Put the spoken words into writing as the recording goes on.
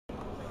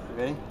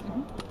Ready?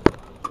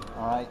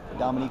 All right,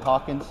 Dominique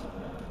Hawkins.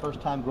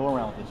 First time go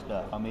around with this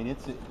stuff. I mean,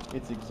 it's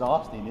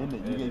exhausting, isn't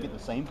it? You get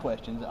the same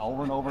questions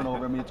over and over and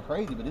over. I mean, it's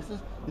crazy, but this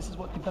is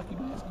what Kentucky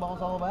basketball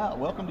is all about.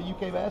 Welcome to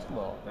UK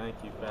basketball. Thank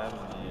you for having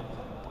me.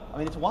 I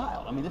mean, it's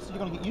wild. I mean, you're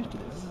going to get used to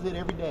this. This is it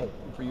every day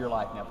for your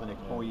life now for the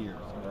next 4 years.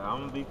 Yeah,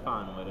 I'm gonna be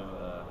fine with it.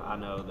 I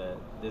know that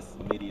this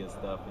media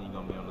stuff, and you're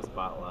gonna be on the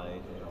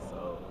spotlight, and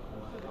so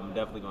I'm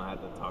definitely gonna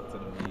have to talk to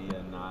the media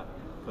and not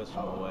push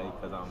them away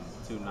because I'm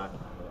too not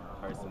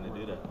a person to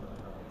do that.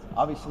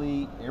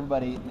 Obviously,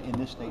 everybody in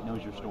this state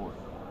knows your story.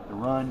 The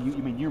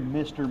run, you're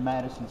Mr.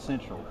 Madison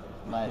Central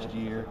last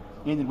year,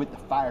 ended with the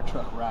fire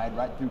truck ride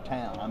right through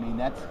town. I mean,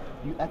 that's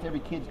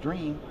every kid's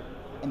dream.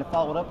 And to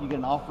follow it up, you get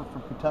an offer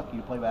from Kentucky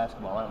to play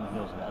basketball right on the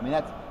hills of that. I mean,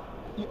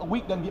 a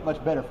week doesn't get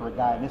much better for a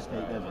guy in this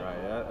state, does it?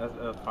 Right.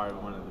 That's probably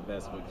one of the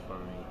best weeks for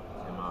me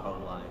in my whole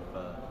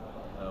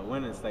life.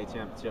 Winning the state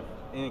championship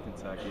in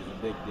Kentucky is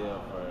a big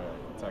deal for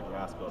a Kentucky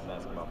high school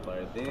basketball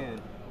player. Then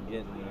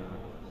getting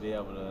to be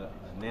able to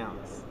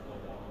announce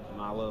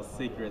my little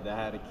secret that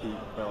I had to keep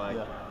for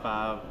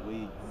 5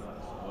 weeks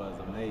was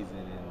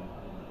amazing,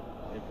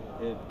 and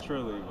it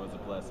truly was a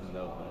blessing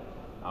though.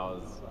 I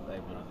was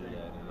able to do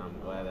that, and I'm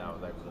glad that I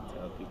was able to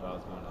tell people I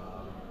was going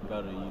to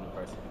go to the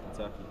University of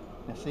Kentucky.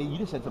 Now, see, you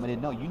just said something I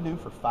didn't know. You knew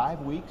for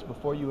 5 weeks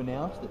before you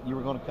announced that you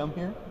were going to come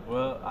here?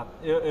 Well,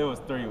 it was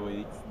 3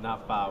 weeks,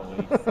 not 5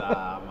 weeks.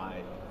 I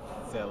might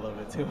say a little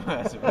bit too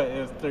much, but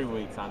it was 3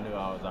 weeks. I knew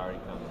I was already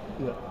coming.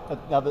 Yeah.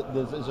 Now,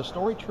 is a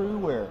story true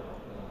where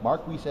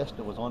Marquise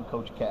Esta was on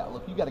Coach Cal?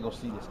 Look, you got to go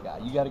see this guy.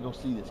 You got to go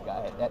see this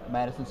guy at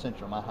Madison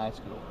Central, my high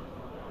school.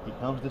 He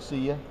comes to see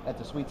you at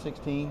the Sweet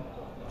 16.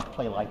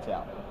 Play lights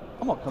out.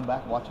 I'm going to come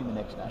back and watch you the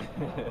next night.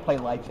 Play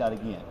lights out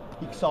again.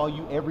 He saw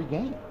you every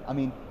game. I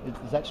mean,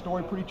 is that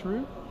story pretty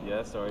true? Yeah,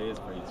 that story is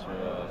pretty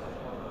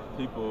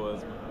true.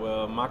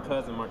 My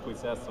cousin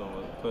Marquise Esta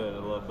put a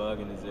little bug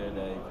in his ear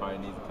that he probably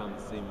needs to come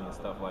to see me and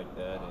stuff like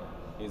that. And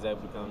he was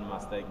able to come to my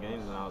state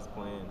games, and I was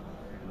playing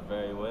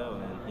very well,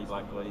 and he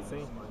liked what he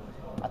seen.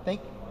 I think,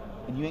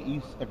 and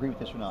you agree with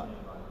this or not,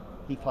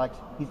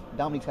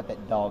 Dominique's got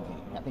that dog in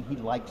him. I think he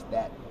likes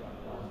that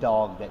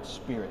dog, that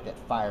spirit, that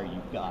fire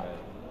you've got.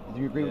 Right. Do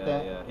you agree with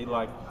that? Yeah, he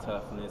likes the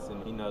toughness,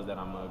 and he knows that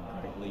I'm a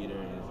great leader,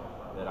 and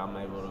that I'm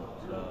able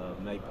to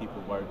make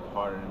people work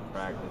harder in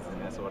practice,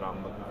 and that's what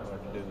I'm looking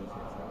forward to do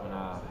when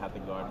I have to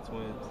guard the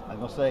Twins. I was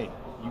going to say,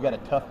 you got a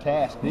tough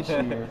task this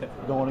year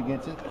going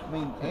against it. I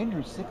mean,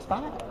 Andrew's 6'5".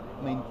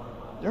 I mean,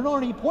 there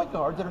aren't any point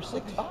guards that are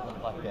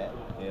 6'5" like that.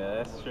 Yeah,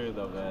 that's true,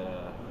 though, but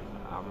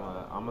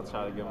I'm going to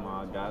try to give him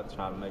all I got,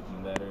 try to make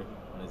him better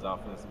in his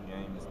offensive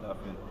game and stuff,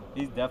 and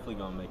he's definitely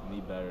going to make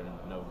me better,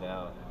 no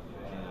doubt.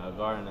 And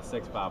guarding a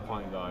 6'5"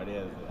 point guard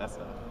that's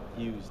a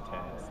huge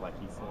task, like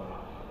he said.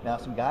 Now,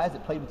 some guys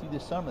that played with you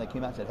this summer, they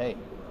came out and said, hey,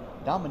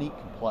 Dominique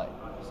can play.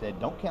 Said,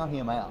 don't count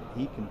him out.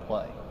 He can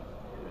play.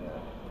 Yeah,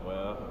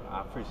 well,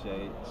 I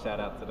appreciate shout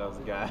out to those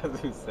guys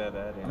who said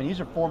that. I mean, these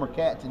are former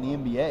Cats in the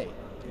NBA.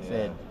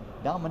 Said,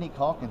 Dominique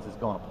Hawkins is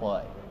going to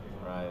play.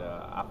 Right.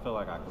 I feel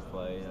like I can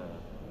play.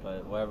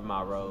 But whatever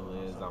my role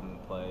is, I'm going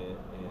to play it.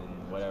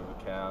 And whatever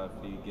Cal, if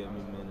you give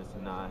me minutes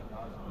or not,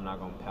 I'm not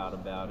going to pout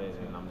about it,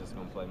 and I'm just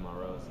going to play my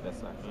role as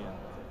best I can.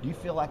 Do you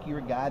feel like you're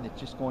a guy that's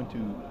just going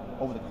to,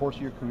 over the course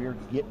of your career,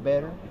 get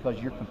better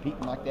because you're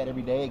competing like that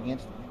every day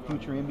against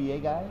future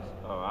NBA guys?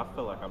 Oh, I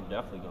feel like I'm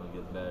definitely going to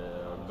get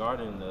better.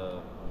 Guarding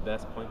the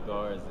best point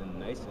guards in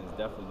the nation is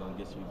definitely going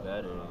to get you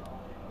better.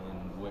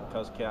 And with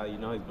Coach Cal, you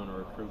know he's going to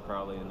recruit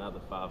probably another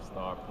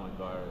 5-star point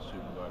guard or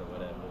shooting guard or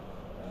whatever.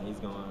 And he's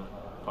going to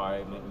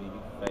probably make me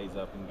phase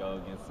up and go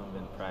against them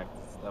in practice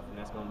and stuff, and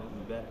that's going to make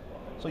me better.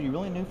 So you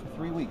really knew for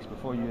 3 weeks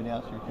before you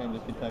announced you came to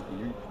Kentucky.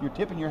 You're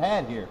tipping your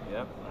hat here.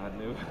 Yep, I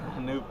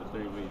knew for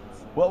 3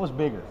 weeks. What was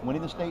bigger,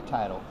 winning the state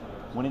title,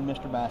 winning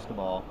Mr.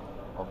 Basketball,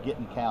 or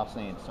getting Cal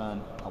saying,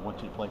 son, I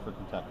want you to play for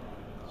Kentucky?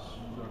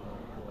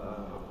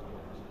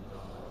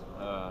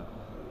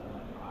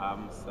 I'm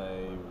going to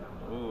say,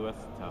 ooh,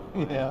 that's tough.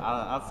 Yeah.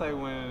 I'll say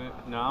winning.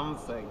 No, I'm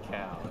going to say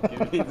Cal.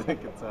 Give me to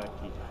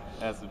Kentucky.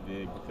 That's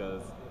big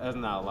because there's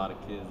not a lot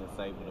of kids that's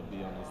able to be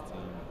on this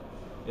team.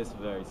 It's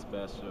very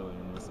special,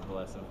 and it's a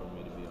blessing for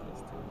me to be on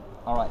this team.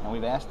 All right, now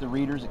we've asked the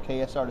readers at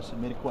KSR to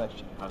submit a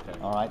question. Okay.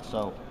 All right,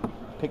 so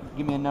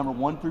give me a number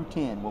 1 through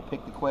 10. We'll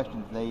pick the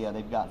questions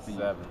they've got for you.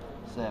 7.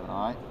 7,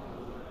 all right?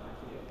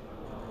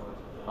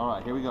 All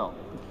right, here we go.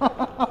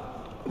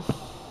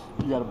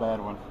 You got a bad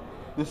one.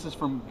 This is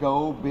from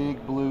Go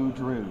Big Blue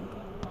Drew.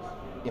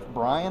 If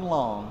Brian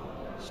Long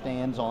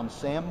stands on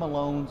Sam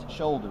Malone's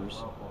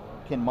shoulders,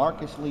 can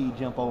Marcus Lee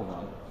jump over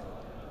him?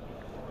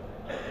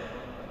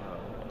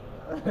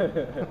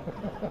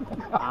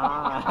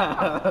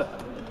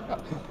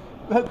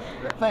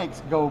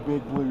 Thanks, Go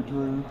Big Blue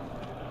Drew.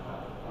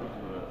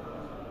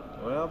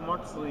 Well,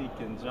 Marcus Lee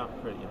can jump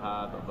pretty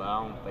high, but I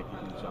don't think he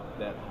can jump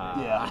that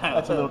high. Yeah,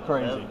 that's a little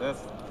crazy.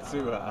 That's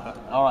too high.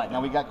 All right, now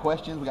we got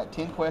questions. We got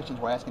 10 questions.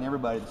 We're asking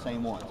everybody the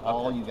same ones. Okay.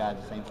 All you guys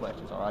the same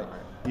questions, all right?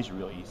 These are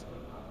really easy.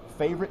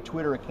 Favorite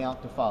Twitter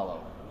account to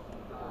follow?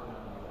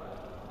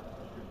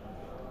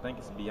 I think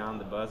it's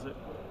Beyond the Buzzer.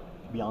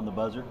 Beyond the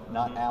Buzzer,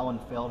 not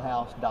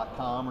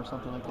AlanFeldhouse.com or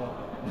something like that?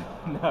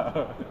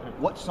 No.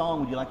 What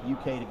song would you like the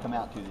UK to come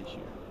out to this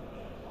year?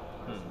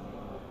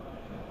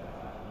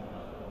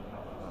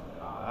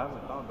 I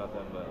haven't thought about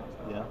that, but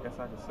Yeah. I guess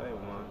I could say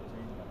one.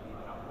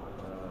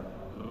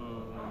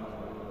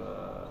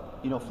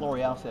 You know,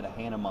 Floreal said a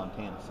Hannah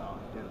Montana song.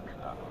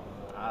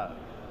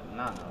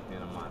 Not no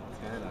Hannah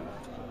Montana.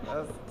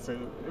 That's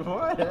too.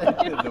 What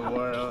in the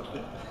world? Do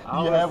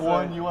you have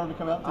one say, you want him to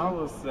come out to? I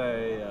would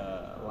say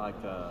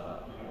like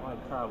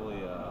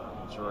probably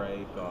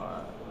Drake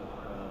or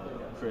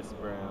Chris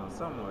Brown,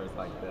 somewhere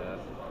like that.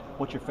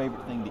 What's your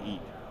favorite thing to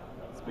eat?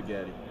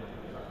 Spaghetti.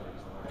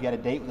 If you had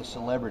a date with a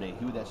celebrity,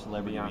 who would that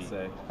celebrity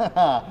Beyonce.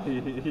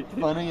 be?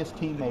 Funniest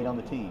teammate on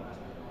the team.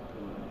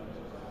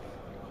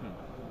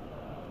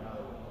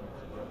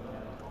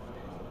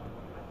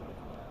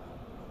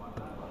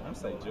 I'm gonna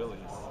say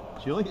Julius.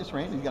 Julius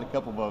Randle's got a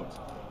couple votes.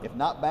 If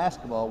not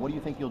basketball, what do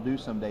you think you'll do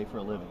someday for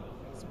a living?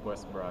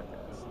 Sports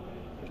broadcast.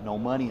 There's no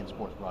money in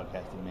sports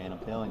broadcasting, man, I'm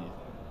telling you.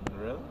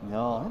 Really?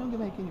 No, I don't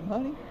make any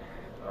money.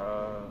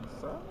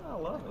 So I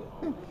love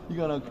it. You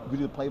gonna do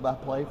the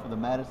play-by-play for the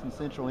Madison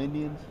Central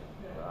Indians?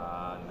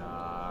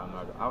 Nah, I'm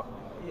not.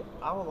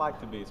 I would like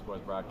to be a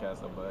sports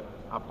broadcaster, but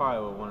I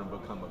probably would want to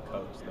become a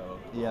coach though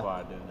before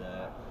I do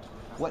that.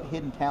 What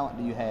hidden talent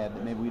do you have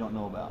that maybe we don't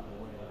know about?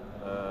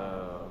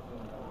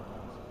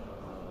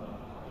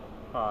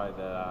 Probably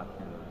that I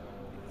can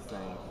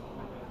sing.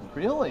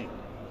 Really?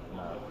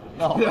 No.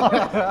 No.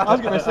 I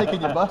was gonna say,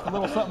 can you bust a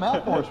little something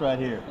out for us right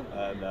here?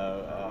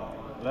 No.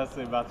 Let's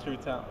see about true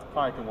talent.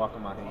 Probably can walk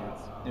on my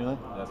hands. Really?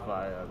 That's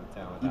probably the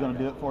talent. You gonna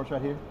do it for us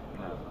right here?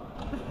 No.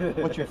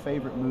 What's your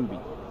favorite movie?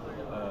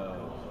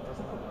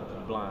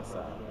 Blind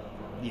Side.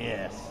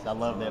 Yes, I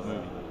love that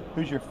movie.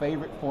 Who's your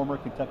favorite former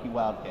Kentucky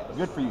Wildcat?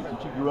 Good for you,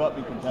 since you grew up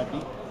in Kentucky.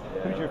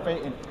 Yeah. Who's your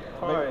favorite?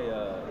 Probably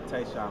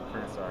Tayshaun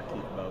Prince or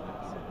Keith Bowman.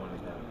 One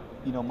of them.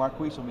 You know,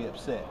 Marquise will be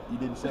upset. You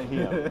didn't say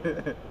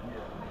him.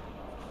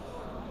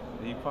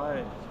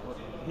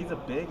 He's a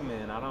big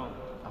man. I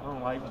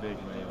don't like big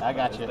men. I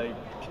got you. They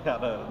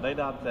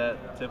not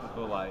that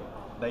typical, like,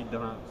 they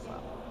dunk.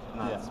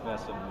 Not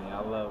special to me.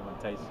 I love when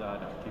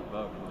Tayshaun or Keith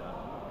Bowman.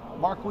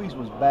 Marquise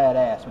was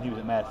badass when he was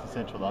at Madison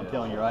Central, though, I'm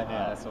telling you right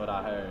now. That's what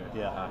I heard.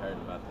 Yeah. I heard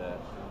about that.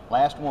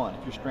 Last one.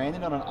 If you're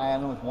stranded on an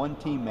island with one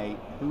teammate,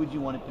 who would you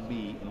want it to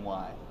be and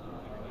why?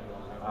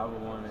 I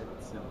would want it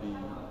to be.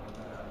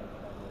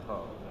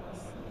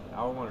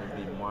 I would want it to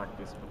be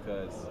Marcus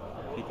because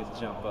he could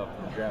jump up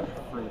and grab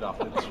the fruit off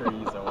the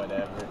trees or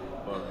whatever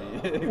for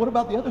me. What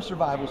about the other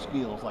survival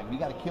skills? Like, you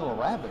got to kill a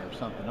rabbit or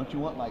something. Don't you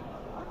want, like...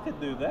 I could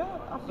do that.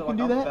 I feel You can like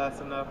do I'm that?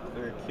 fast enough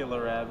to kill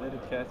a rabbit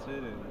and catch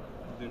it and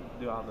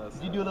do all that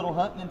stuff. Did you do a little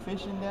hunting and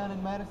fishing down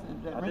in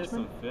Madison, I did Richmond?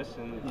 some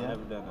fishing. Yeah. I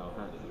never done no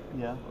hunting.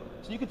 Yeah.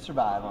 So you could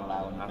survive on an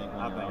island, you think, on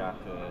I your think own. I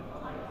could.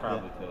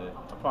 Probably could.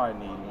 I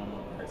probably need one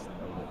more person to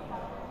do it.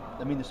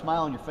 I mean, the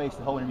smile on your face,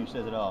 the whole interview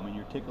says it all. I mean,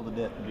 you're tickled to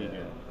death to be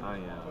here. I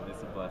am.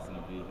 It's a blessing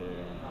to be here.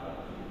 And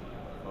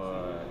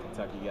for a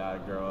Kentucky guy to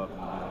grow up in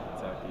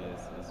Kentucky,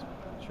 it's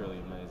truly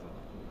amazing.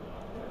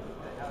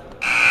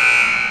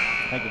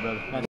 Thank you,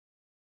 brother. Nice